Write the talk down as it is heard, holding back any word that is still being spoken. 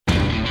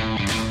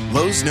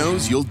Lowe's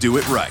knows you'll do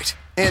it right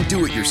and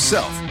do it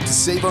yourself to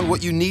save on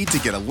what you need to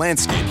get a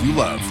landscape you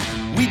love.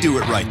 We do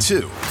it right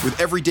too, with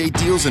everyday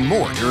deals and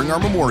more during our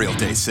Memorial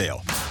Day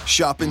sale.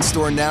 Shop in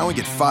store now and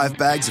get 5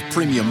 bags of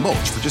premium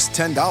mulch for just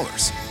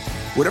 $10.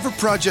 Whatever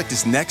project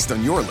is next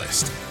on your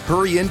list,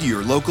 hurry into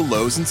your local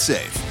Lowe's and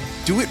save.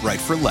 Do it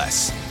right for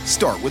less.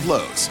 Start with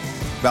Lowe's.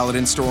 Valid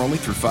in-store only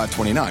through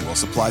 5/29 while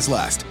supplies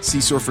last. See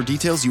store for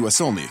details.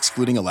 U.S. only,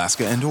 excluding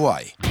Alaska and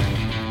Hawaii.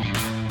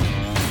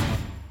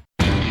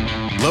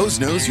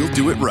 Lowe's knows you'll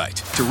do it right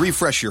to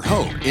refresh your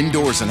home,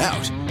 indoors and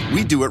out.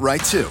 We do it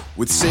right too,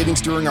 with savings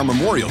during our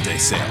Memorial Day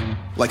sale.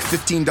 Like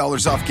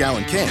 $15 off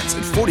gallon cans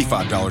and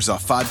 $45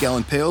 off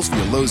 5-gallon pails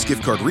via Lowe's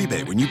gift card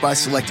rebate when you buy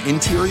select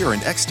interior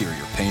and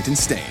exterior paint and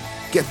stain.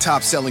 Get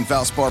top-selling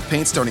Valspar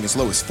paint starting as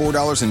low as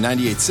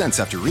 $4.98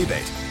 after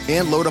rebate.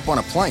 And load up on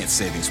appliance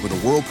savings with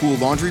a Whirlpool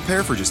laundry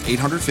pair for just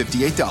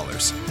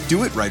 $858.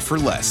 Do it right for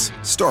less.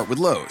 Start with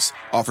Lowe's.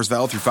 Offers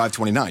valid through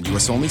 5/29.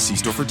 U.S. only. See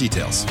store for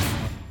details.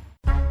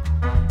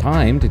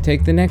 Time to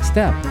take the next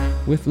step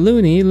with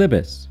Looney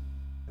Libis.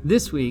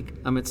 This week,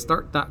 I'm at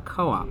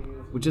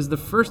Start.coop, which is the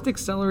first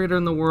accelerator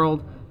in the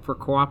world for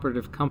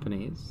cooperative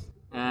companies.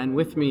 And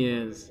with me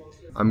is...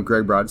 I'm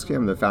Greg Brodsky.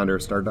 I'm the founder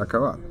of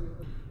Start.coop.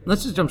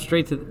 Let's just jump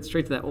straight to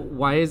that.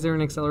 Why is there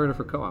an accelerator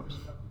for co-ops?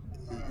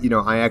 You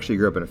know, I actually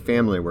grew up in a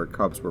family where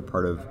co-ops were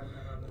part of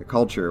the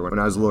culture. When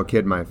I was a little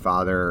kid, my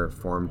father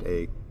formed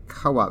a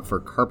co-op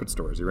for carpet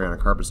stores. He ran a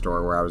carpet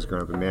store where I was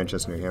growing up in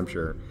Manchester, New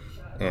Hampshire.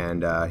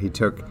 And he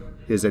took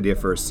his idea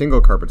for a single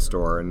carpet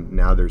store, and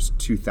now there's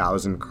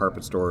 2,000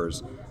 carpet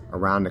stores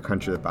around the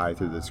country that buy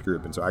through this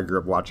group. And so I grew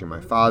up watching my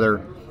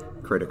father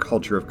create a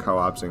culture of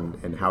co-ops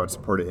and how it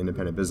supported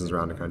independent business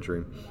around the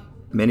country.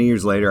 Many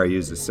years later, I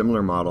used a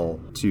similar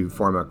model to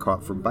form a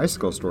co-op for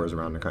bicycle stores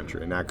around the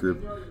country. And that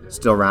group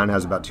still around,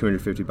 has about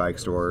 250 bike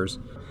stores.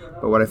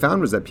 But what I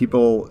found was that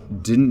people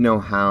didn't know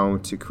how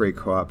to create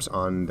co-ops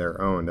on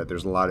their own, that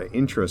there's a lot of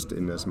interest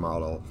in this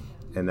model,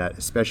 and that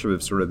especially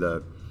with sort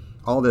of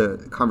all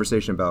the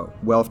conversation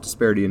about wealth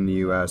disparity in the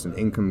U.S. and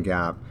income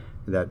gap,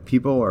 that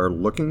people are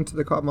looking to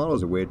the co-op model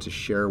as a way to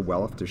share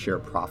wealth, to share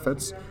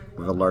profits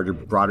with a larger,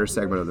 broader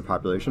segment of the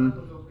population.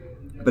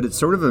 But it's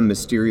sort of a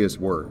mysterious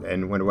word.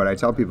 And what I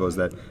tell people is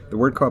that the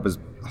word co-op is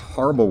a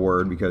horrible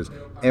word because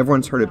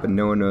everyone's heard it, but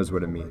no one knows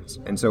what it means.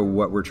 And so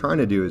what we're trying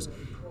to do is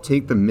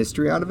take the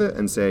mystery out of it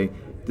and say,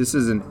 this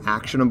is an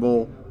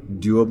actionable,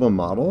 doable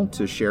model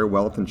to share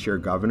wealth and share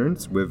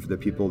governance with the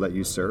people that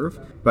you serve.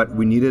 But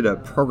we needed a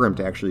program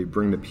to actually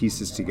bring the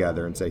pieces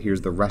together and say,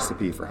 here's the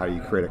recipe for how you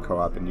create a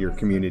co-op in your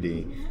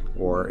community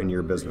or in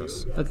your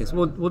business. Okay,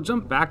 so we'll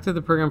jump back to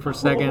the program for a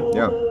second.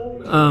 Yeah.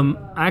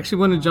 I actually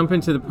want to jump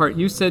into the part.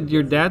 You said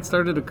your dad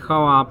started a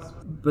co-op,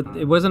 but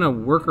it wasn't a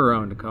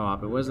worker-owned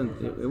co-op. It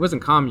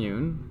wasn't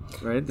commune,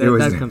 right?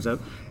 That comes up.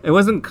 It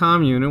wasn't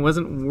commune. It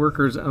wasn't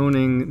workers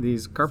owning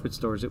these carpet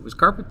stores. It was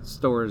carpet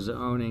stores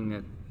owning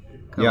a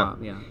co-op.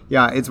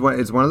 Yeah. It's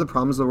one of the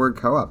problems of the word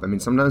co-op. I mean,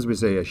 sometimes we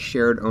say a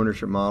shared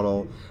ownership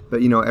model,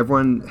 but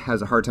everyone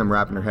has a hard time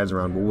wrapping their heads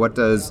around. Well, what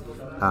does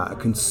a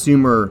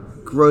consumer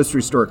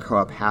grocery store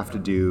co-op have to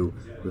do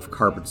with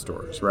carpet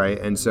stores, right?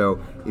 And so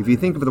if you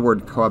think of the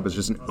word co-op as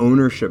just an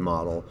ownership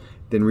model,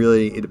 then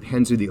really it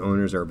depends who the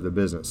owners are of the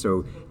business.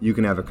 So you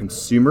can have a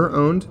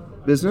consumer-owned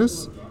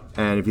business,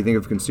 and if you think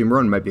of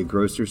consumer-owned, it might be a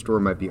grocery store,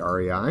 it might be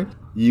REI.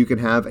 You can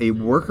have a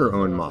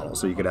worker-owned model.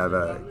 So you could have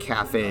a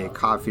cafe,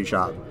 coffee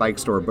shop, bike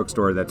store,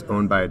 bookstore that's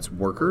owned by its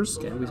workers.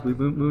 Okay, we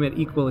met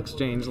Equal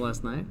Exchange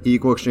last night.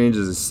 Equal Exchange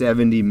is a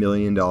 $70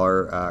 million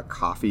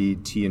coffee,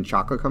 tea, and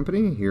chocolate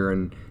company here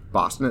in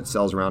Boston. It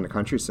sells around the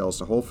country, sells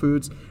to Whole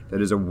Foods. That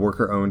is a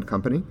worker-owned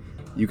company.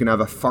 You can have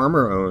a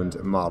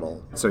farmer-owned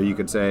model. So you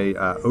could say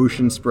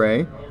Ocean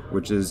Spray,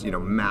 which is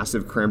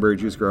massive cranberry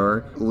juice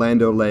grower.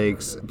 Land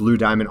O'Lakes, Blue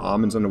Diamond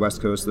Almonds on the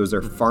West Coast. Those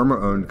are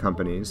farmer-owned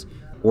companies.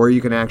 Or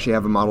you can actually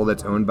have a model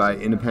that's owned by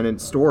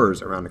independent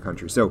stores around the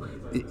country. So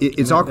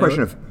it's all a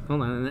question of...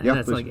 Hold on, and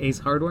that's like Ace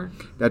Hardware?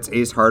 That's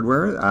Ace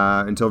Hardware.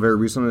 Until very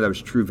recently, that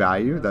was True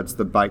Value. That's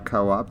the bike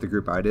co-op, the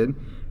group I did.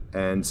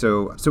 And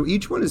so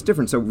each one is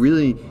different. So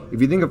really,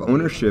 if you think of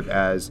ownership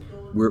as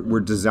we're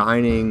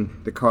designing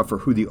the co-op for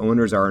who the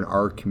owners are in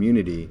our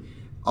community,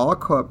 all a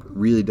co-op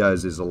really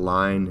does is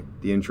align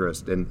the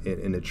interest. And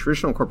in a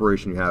traditional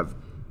corporation, you have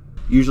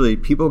usually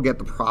people get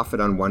the profit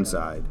on one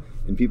side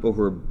and people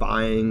who are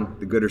buying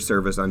the good or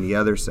service on the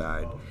other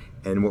side.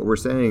 And what we're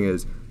saying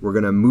is we're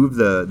going to move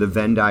the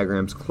Venn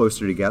diagrams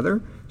closer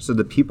together so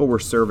the people we're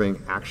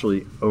serving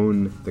actually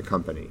own the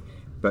company.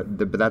 But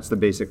that's the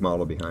basic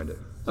model behind it.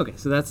 Okay,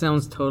 so that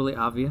sounds totally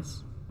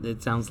obvious.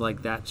 It sounds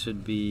like that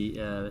should be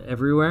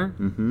everywhere.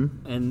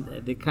 Mm-hmm. And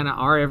they kind of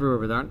are everywhere,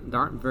 but there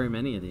aren't very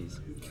many of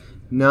these.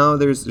 No,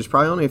 there's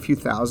probably only a few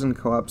thousand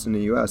co-ops in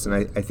the U.S., and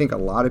I think a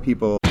lot of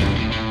people...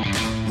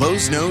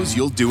 Lowe's knows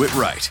you'll do it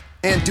right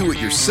and do it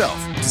yourself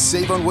to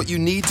save on what you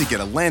need to get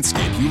a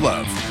landscape you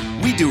love.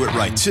 We do it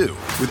right too,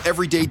 with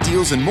everyday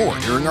deals and more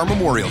during our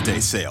Memorial Day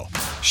sale.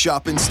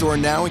 Shop in store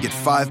now and get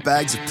 5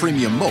 bags of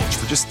premium mulch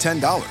for just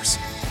 $10.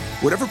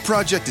 Whatever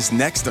project is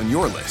next on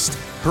your list,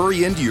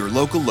 Hurry into your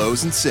local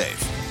Lowe's and save.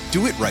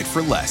 Do it right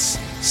for less.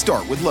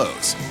 Start with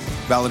Lowe's.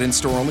 Valid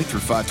in-store only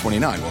through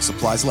 5/29 while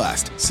supplies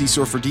last. See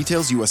store for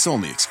details. U.S.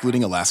 only,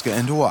 excluding Alaska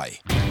and Hawaii.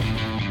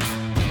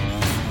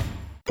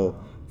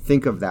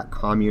 Think of that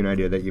commune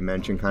idea that you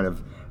mentioned, kind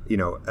of,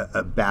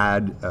 a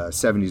bad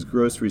 70s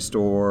grocery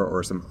store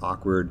or some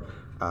awkward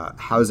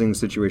housing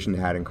situation they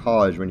had in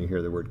college when you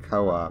hear the word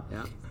co-op.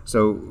 Yeah.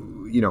 So,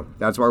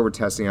 that's why we're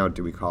testing out,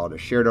 do we call it a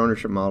shared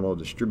ownership model,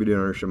 distributed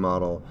ownership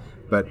model?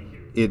 But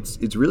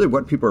it's really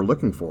what people are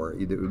looking for.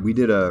 We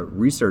did a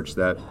research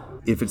that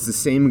if it's the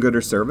same good or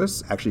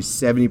service, actually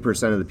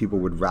 70% of the people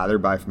would rather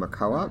buy from a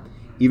co-op,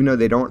 even though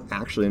they don't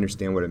actually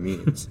understand what it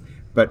means.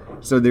 But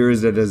so there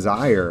is a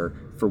desire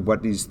for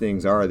what these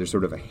things are. There's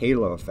sort of a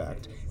halo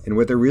effect. And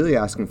what they're really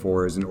asking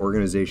for is an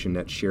organization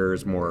that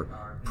shares more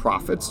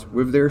profits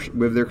with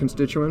their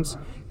constituents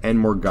and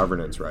more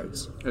governance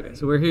rights. Okay,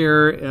 so we're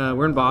here,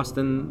 we're in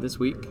Boston this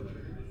week.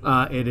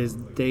 It is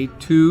day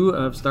 2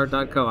 of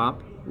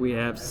Start.coop. We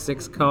have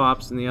 6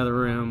 co-ops in the other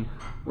room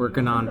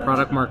working on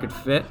product market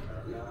fit.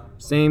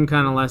 Same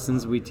kind of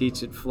lessons we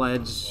teach at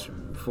Fledge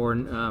for,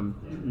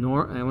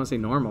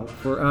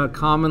 for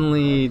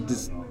commonly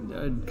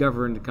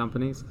governed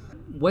companies.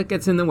 What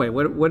gets in the way?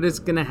 What is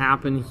going to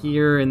happen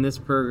here in this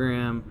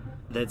program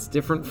that's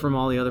different from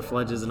all the other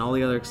Fledges and all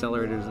the other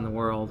accelerators in the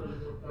world,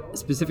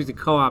 specific to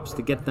co-ops,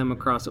 to get them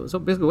across it? So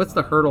basically, what's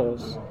the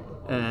hurdles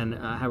and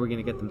how are we going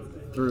to get them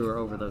through or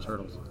over those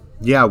hurdles?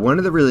 Yeah, one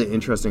of the really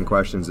interesting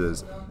questions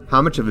is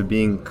how much of it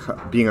being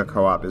a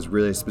co-op is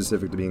really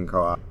specific to being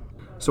co-op.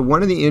 So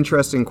one of the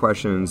interesting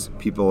questions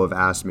people have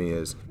asked me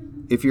is,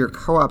 if you're a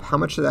co-op, how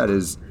much of that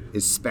is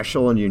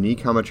special and unique?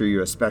 How much are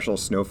you a special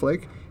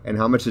snowflake? And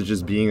how much is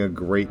just being a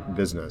great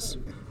business?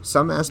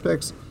 Some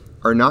aspects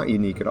are not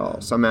unique at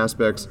all. Some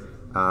aspects,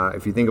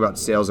 if you think about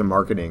sales and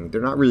marketing,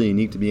 they're not really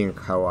unique to being a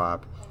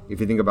co-op. If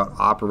you think about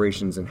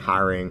operations and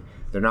hiring,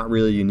 they're not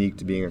really unique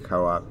to being a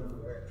co-op.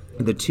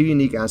 The 2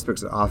 unique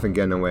aspects that often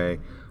get in the way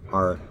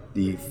are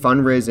the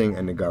fundraising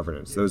and the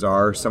governance. Those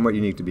are somewhat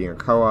unique to being a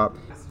co-op.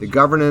 The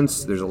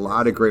governance, there's a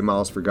lot of great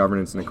models for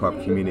governance in the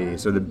co-op community.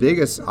 So the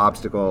biggest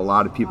obstacle a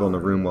lot of people in the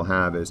room will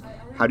have is,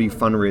 how do you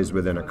fundraise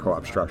within a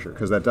co-op structure?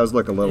 Because that does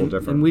look a little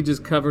different. And we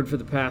just covered for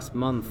the past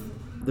month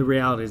the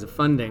realities of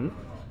funding.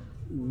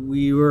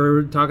 We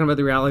were talking about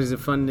the realities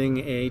of funding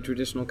a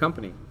traditional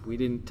company. We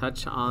didn't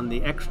touch on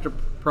the extra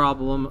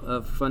problem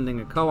of funding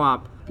a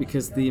co-op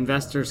because the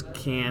investors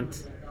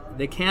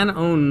they can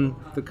own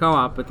the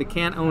co-op, but they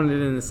can't own it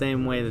in the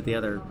same way that the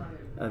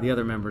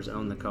other members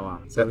own the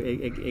co-op. So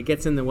it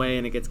gets in the way,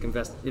 and it gets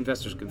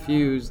investors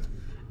confused,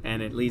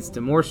 and it leads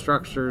to more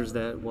structures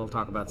that we'll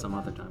talk about some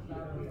other time.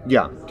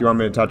 Yeah. Do you want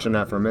me to touch on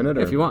that for a minute?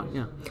 Or? If you want,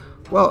 yeah.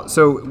 Well,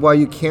 so while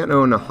you can't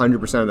own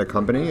 100% of the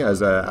company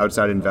as an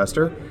outside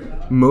investor,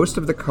 most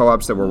of the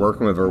co-ops that we're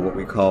working with are what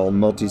we call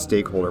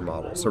multi-stakeholder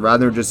models. So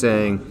rather than just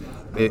saying,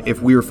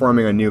 if we were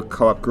forming a new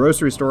co-op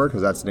grocery store,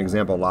 because that's an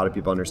example a lot of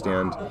people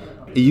understand,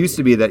 it used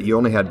to be that you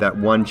only had that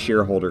one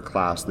shareholder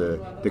class,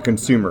 the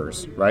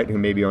consumers, right, who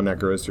maybe own that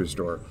grocery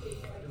store.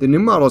 The new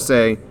models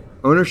say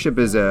ownership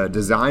is a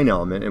design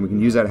element, and we can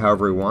use that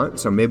however we want.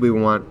 So maybe we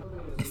want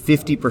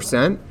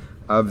 50%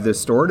 of the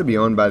store to be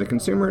owned by the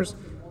consumers.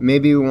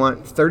 Maybe we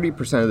want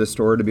 30% of the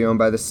store to be owned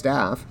by the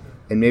staff,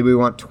 and maybe we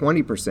want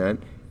 20%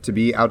 to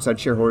be outside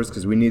shareholders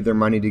because we need their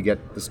money to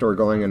get the store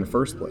going in the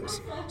first place.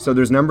 So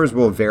those numbers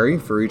will vary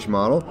for each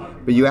model,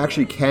 but you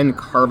actually can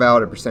carve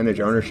out a percentage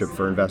ownership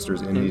for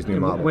investors in these new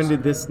models. When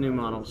did this new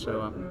model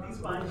show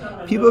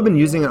up? People have been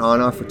using it on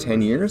and off for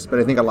 10 years, but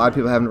I think a lot of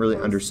people haven't really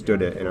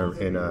understood it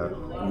in a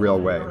real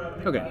way.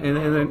 Okay, and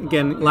then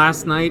again,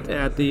 last night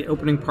at the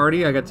opening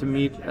party, I got to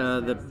meet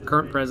the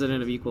current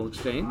president of Equal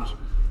Exchange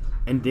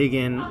and dig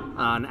in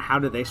on how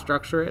do they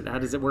structure it, how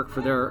does it work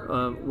for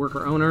their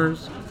worker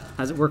owners,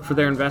 how does it work for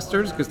their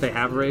investors, because they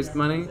have raised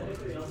money,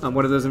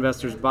 what do those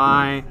investors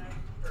buy,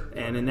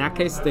 and in that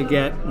case they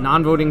get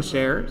non-voting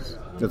shares.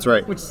 That's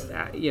right. Which,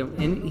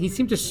 and he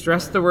seemed to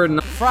stress the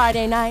word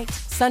Friday night,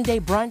 Sunday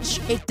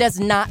brunch, it does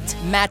not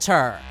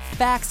matter.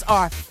 Facts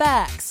are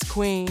facts,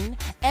 queen.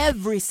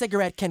 Every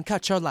cigarette can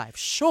cut your life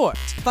short.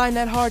 Find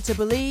that hard to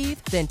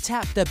believe? Then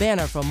tap the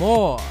banner for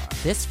more.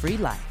 This free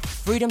life.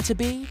 Freedom to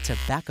be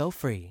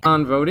tobacco-free.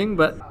 Non-voting,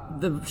 but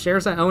the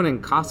shares I own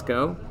in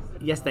Costco,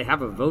 yes, they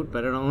have a vote,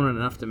 but I don't own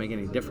enough to make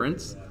any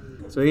difference.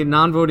 So they get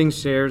non-voting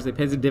shares. They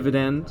pay a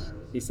dividend.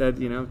 He said,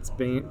 it's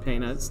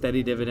paying a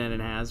steady dividend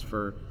and has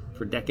for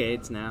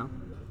decades now.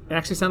 It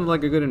actually sounded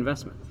like a good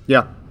investment.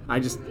 Yeah.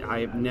 I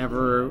have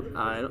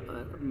never,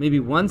 maybe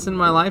once in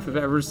my life, I've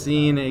ever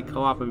seen a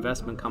co-op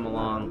investment come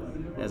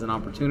along as an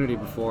opportunity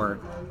before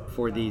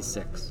for these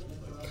 6.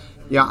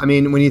 Yeah, I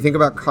mean, when you think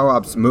about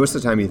co-ops, most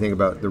of the time you think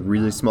about the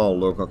really small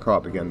local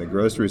co-op, again, the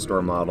grocery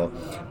store model.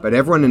 But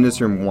everyone in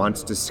this room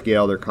wants to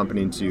scale their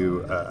company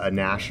to a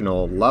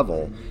national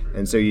level.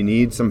 And so you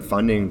need some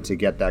funding to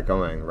get that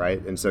going,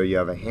 right? And so you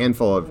have a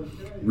handful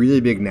of really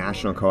big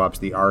national co-ops,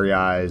 the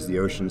REIs, the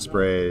Ocean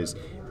Sprays,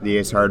 the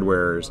Ace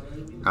Hardwares.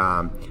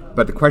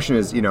 But the question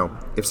is,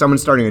 if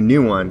someone's starting a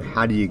new one,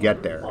 how do you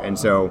get there? And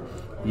so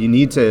you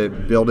need to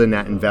build in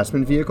that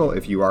investment vehicle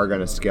if you are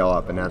going to scale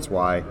up, and that's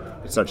why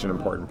it's such an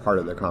important part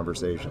of the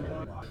conversation.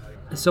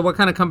 So what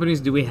kind of companies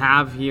do we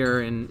have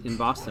here in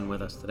Boston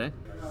with us today?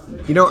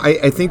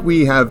 I think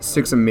we have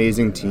 6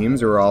 amazing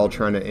teams who are all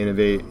trying to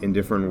innovate in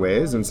different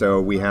ways. And so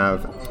we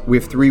have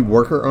 3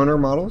 worker owner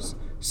models.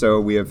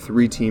 So we have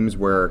 3 teams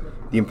where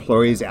the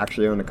employees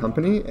actually own a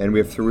company, and we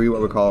have 3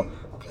 what we call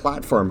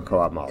platform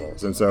co-op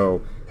models. And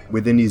so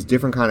within these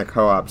different kind of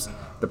co-ops,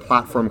 the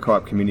platform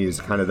co-op community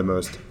is kind of the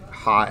most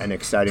hot and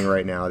exciting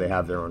right now. They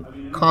have their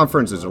own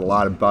conference. There's a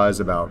lot of buzz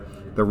about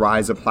the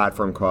rise of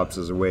platform co-ops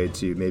as a way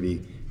to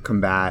maybe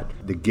combat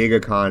the gig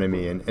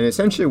economy. And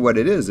essentially what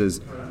it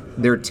is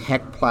they're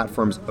tech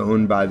platforms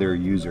owned by their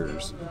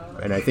users.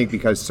 And I think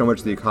because so much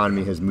of the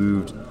economy has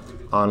moved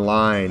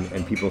online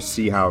and people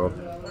see how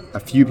a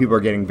few people are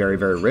getting very,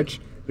 very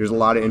rich, there's a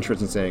lot of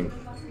interest in saying,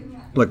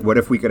 look, what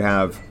if we could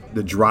have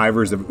the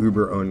drivers of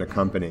Uber own the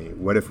company?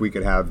 What if we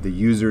could have the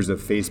users of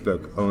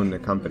Facebook own the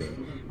company?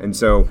 And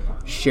so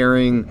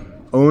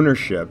sharing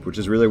ownership, which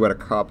is really what a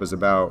co-op is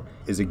about,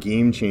 is a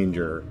game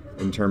changer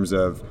in terms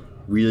of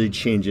really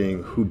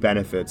changing who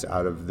benefits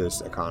out of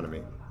this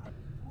economy.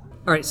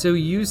 All right, so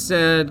you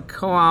said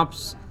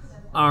co-ops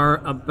are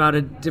about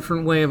a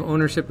different way of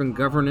ownership and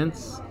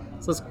governance.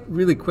 So let's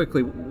really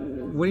quickly,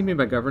 what do you mean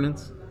by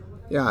governance?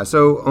 Yeah,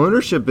 so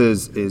ownership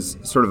is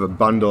sort of a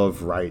bundle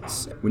of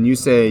rights. When you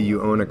say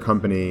you own a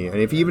company, and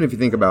even if you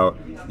think about,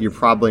 you're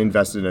probably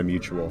invested in a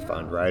mutual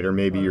fund, right? Or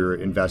maybe you're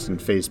invested in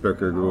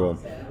Facebook or Google.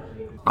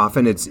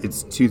 Often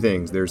it's 2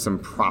 things. There's some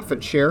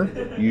profit share,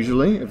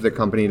 usually, if the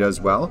company does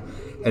well.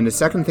 And the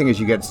second thing is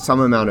you get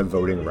some amount of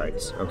voting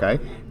rights, okay?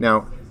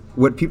 Now,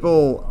 what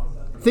people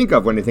think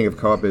of when they think of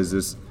co-op is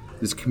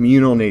this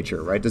communal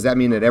nature, right? Does that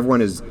mean that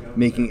everyone is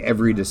making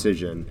every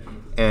decision?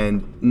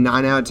 And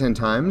 9 out of 10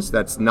 times,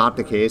 that's not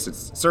the case.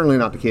 It's certainly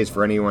not the case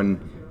for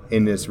anyone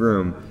in this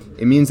room.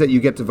 It means that you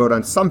get to vote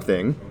on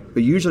something,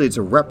 but usually it's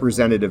a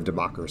representative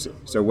democracy.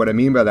 So what I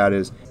mean by that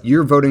is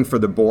you're voting for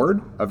the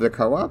board of the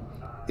co-op.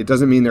 It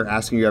doesn't mean they're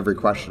asking you every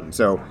question.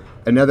 So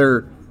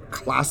another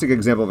classic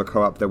example of a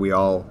co-op that we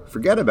all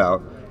forget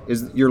about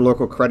is your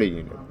local credit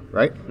union,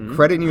 right? Mm-hmm.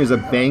 Credit union is a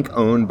bank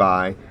owned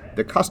by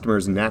the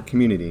customers in that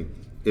community.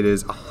 It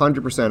is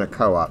 100% a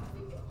co-op.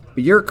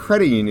 But your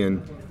credit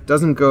union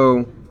doesn't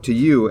go to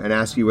you and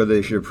ask you whether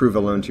they should approve a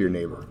loan to your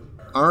neighbor.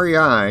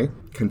 REI,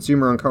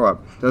 consumer-owned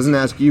co-op, doesn't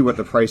ask you what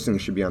the pricing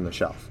should be on the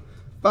shelf.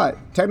 But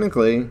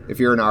technically, if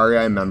you're an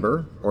REI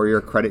member or you're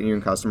a credit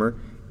union customer,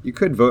 you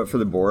could vote for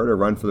the board or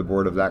run for the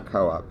board of that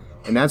co-op.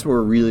 And that's what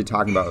we're really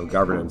talking about with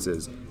governance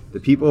is the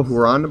people who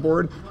are on the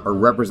board are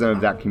representative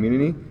of that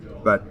community,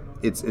 but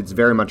it's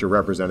very much a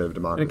representative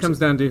democracy. And it comes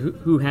down to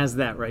who has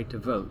that right to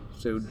vote.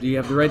 So do you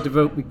have the right to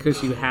vote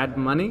because you had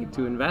money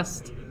to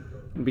invest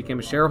and became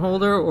a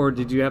shareholder, or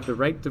did you have the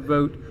right to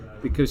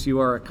vote because you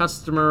are a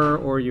customer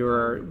or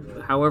you're,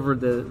 however,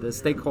 the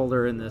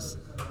stakeholder in this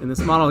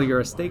model, you're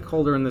a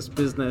stakeholder in this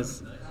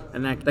business,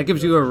 and that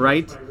gives you a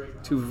right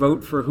to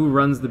vote for who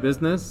runs the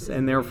business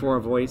and therefore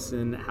a voice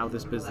in how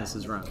this business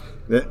is run.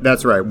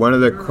 That's right. One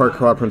of the core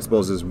co-op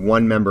principles is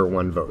one member,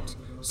 one vote.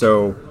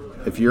 So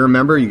if you're a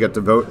member, you get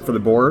to vote for the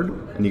board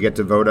and you get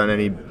to vote on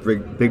any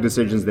big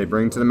decisions they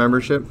bring to the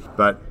membership.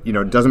 But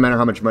it doesn't matter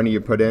how much money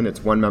you put in,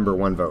 it's one member,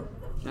 one vote.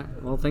 Yeah,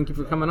 well, thank you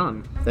for coming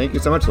on. Thank you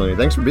so much, Looney.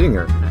 Thanks for being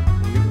here.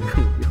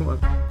 You're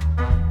welcome.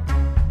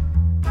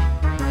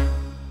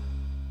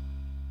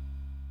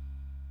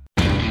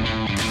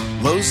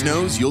 Lowe's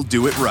knows you'll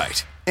do it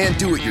right and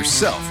do it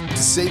yourself to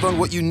save on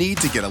what you need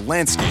to get a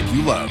landscape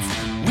you love.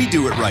 We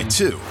do it right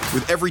too,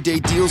 with everyday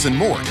deals and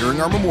more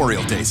during our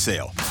Memorial Day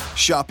sale.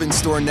 Shop in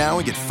store now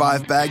and get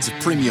 5 bags of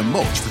premium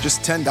mulch for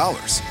just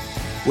 $10.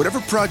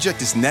 Whatever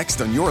project is next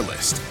on your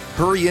list,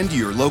 hurry into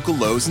your local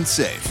Lowe's and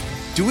save.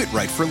 Do it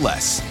right for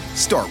less.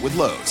 Start with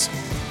Lowe's.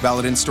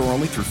 Valid in store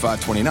only through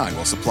 5/29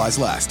 while supplies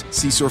last.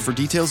 See store for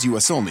details.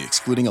 U.S. only,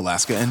 excluding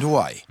Alaska and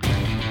Hawaii.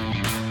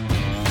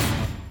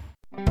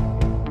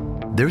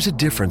 There's a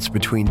difference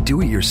between do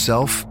it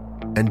yourself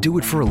and do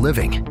it for a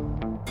living.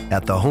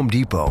 At the Home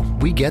Depot,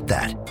 we get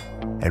that.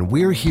 And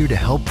we're here to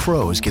help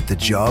pros get the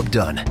job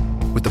done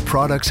with the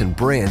products and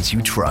brands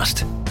you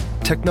trust.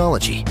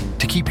 Technology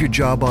to keep your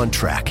job on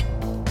track.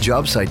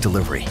 Job site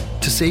delivery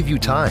to save you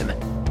time.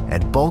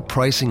 And bulk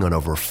pricing on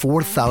over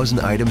 4,000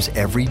 items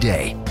every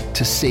day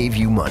to save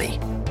you money.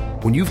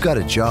 When you've got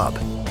a job,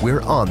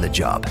 we're on the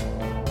job.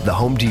 The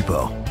Home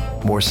Depot.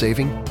 More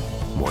saving,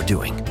 more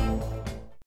doing.